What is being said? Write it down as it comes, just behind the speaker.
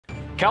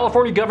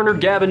California Governor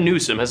Gavin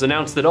Newsom has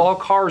announced that all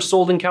cars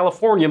sold in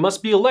California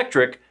must be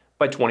electric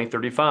by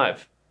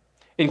 2035.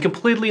 In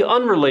completely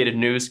unrelated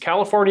news,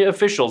 California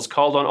officials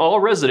called on all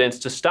residents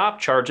to stop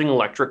charging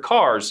electric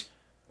cars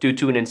due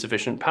to an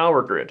insufficient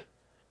power grid.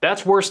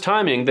 That's worse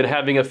timing than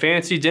having a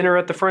fancy dinner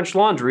at the French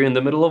Laundry in the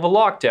middle of a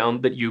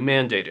lockdown that you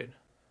mandated.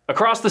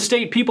 Across the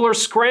state, people are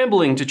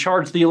scrambling to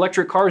charge the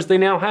electric cars they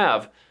now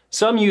have,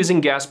 some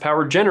using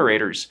gas-powered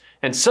generators,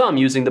 and some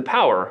using the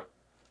power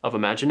of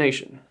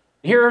imagination.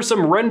 Here are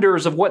some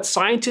renders of what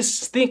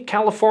scientists think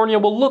California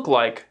will look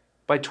like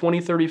by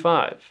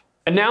 2035.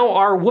 And now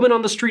our Woman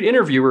on the Street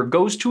interviewer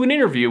goes to an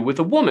interview with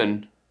a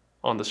woman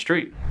on the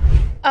street.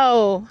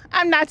 Oh,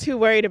 I'm not too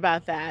worried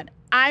about that.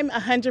 I'm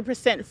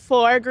 100%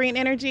 for green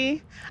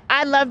energy.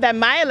 I love that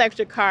my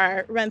electric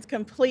car runs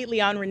completely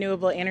on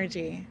renewable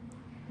energy.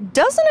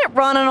 Doesn't it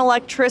run on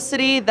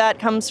electricity that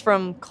comes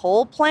from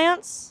coal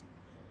plants?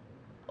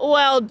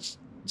 Well,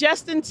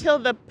 just until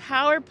the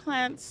power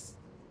plants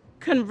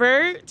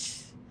convert,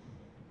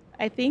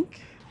 I think.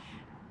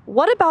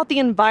 What about the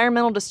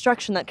environmental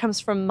destruction that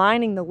comes from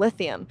mining the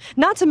lithium?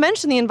 Not to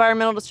mention the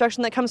environmental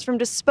destruction that comes from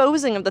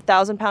disposing of the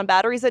 1,000-pound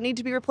batteries that need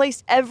to be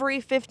replaced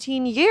every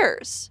 15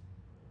 years.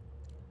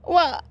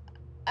 Well,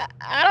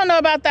 I don't know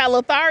about that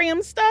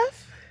lithium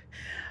stuff,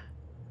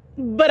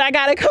 but I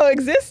got a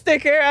coexist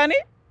sticker on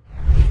it.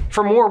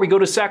 For more, we go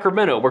to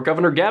Sacramento, where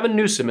Governor Gavin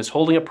Newsom is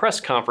holding a press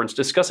conference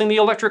discussing the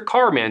electric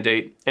car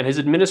mandate and his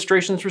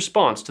administration's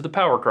response to the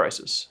power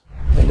crisis.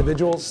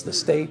 Individuals, the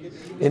state,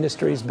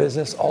 industries,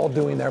 business, all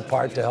doing their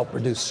part to help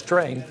reduce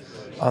strain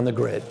on the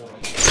grid.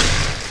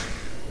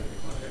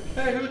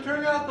 Hey, who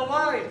turned out the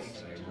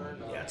lights?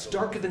 Yeah, it's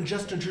darker than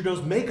Justin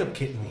Trudeau's makeup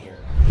kit in here.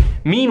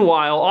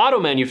 Meanwhile, auto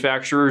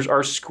manufacturers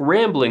are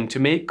scrambling to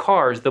make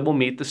cars that will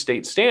meet the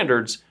state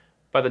standards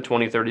by the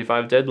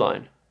 2035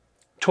 deadline.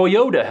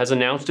 Toyota has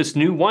announced its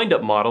new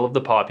wind-up model of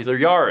the popular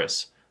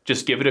Yaris.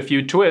 Just give it a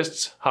few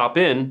twists, hop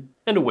in,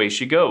 and away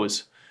she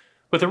goes.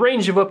 With a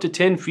range of up to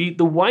 10 feet,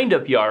 the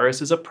wind-up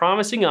Yaris is a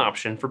promising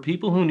option for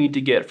people who need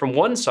to get from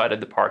one side of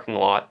the parking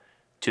lot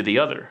to the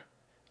other.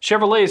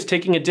 Chevrolet is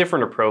taking a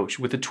different approach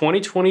with the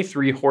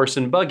 2023 horse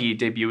and buggy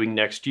debuting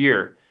next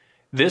year.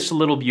 This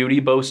little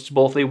beauty boasts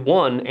both a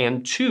 1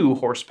 and 2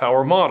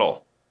 horsepower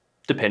model,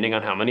 depending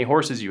on how many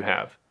horses you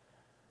have.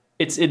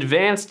 Its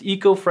advanced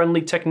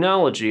eco-friendly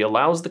technology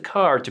allows the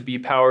car to be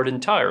powered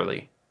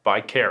entirely by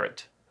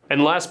carrot.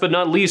 And last but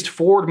not least,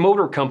 Ford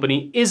Motor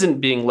Company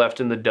isn't being left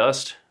in the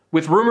dust,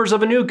 with rumors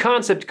of a new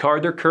concept car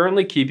they're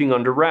currently keeping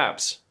under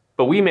wraps.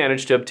 But we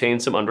managed to obtain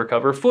some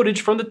undercover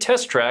footage from the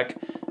test track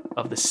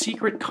of the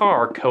secret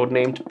car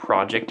codenamed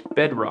Project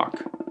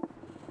Bedrock.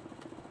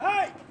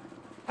 Hey!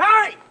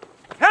 Hey!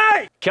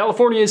 Hey!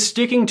 California is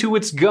sticking to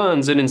its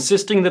guns and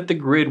insisting that the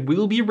grid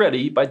will be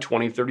ready by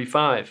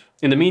 2035.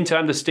 In the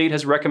meantime, the state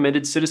has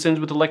recommended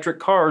citizens with electric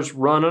cars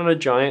run on a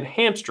giant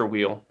hamster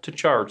wheel to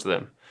charge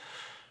them.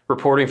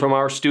 Reporting from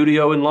our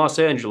studio in Los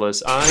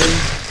Angeles,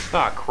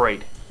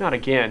 great, not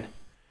again.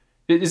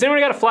 Has anyone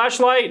got a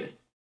flashlight?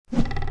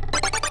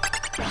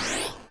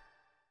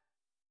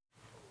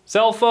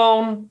 Cell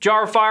phone?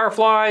 Jar of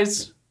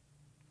fireflies?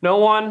 No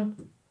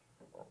one?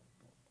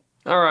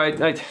 All right,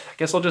 I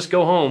guess I'll just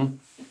go home.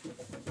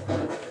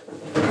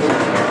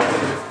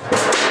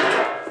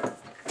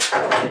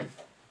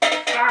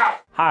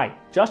 Hi,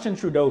 Justin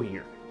Trudeau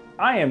here.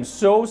 I am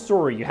so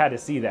sorry you had to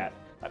see that.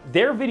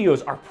 Their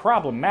videos are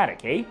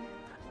problematic, eh?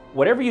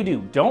 Whatever you do,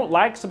 don't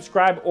like,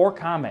 subscribe, or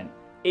comment.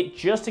 It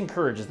just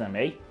encourages them,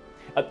 eh?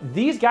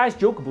 These guys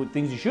joke about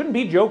things you shouldn't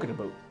be joking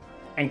about.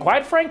 And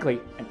quite frankly,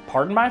 and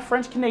pardon my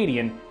French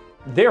Canadian,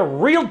 they're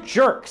real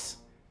jerks.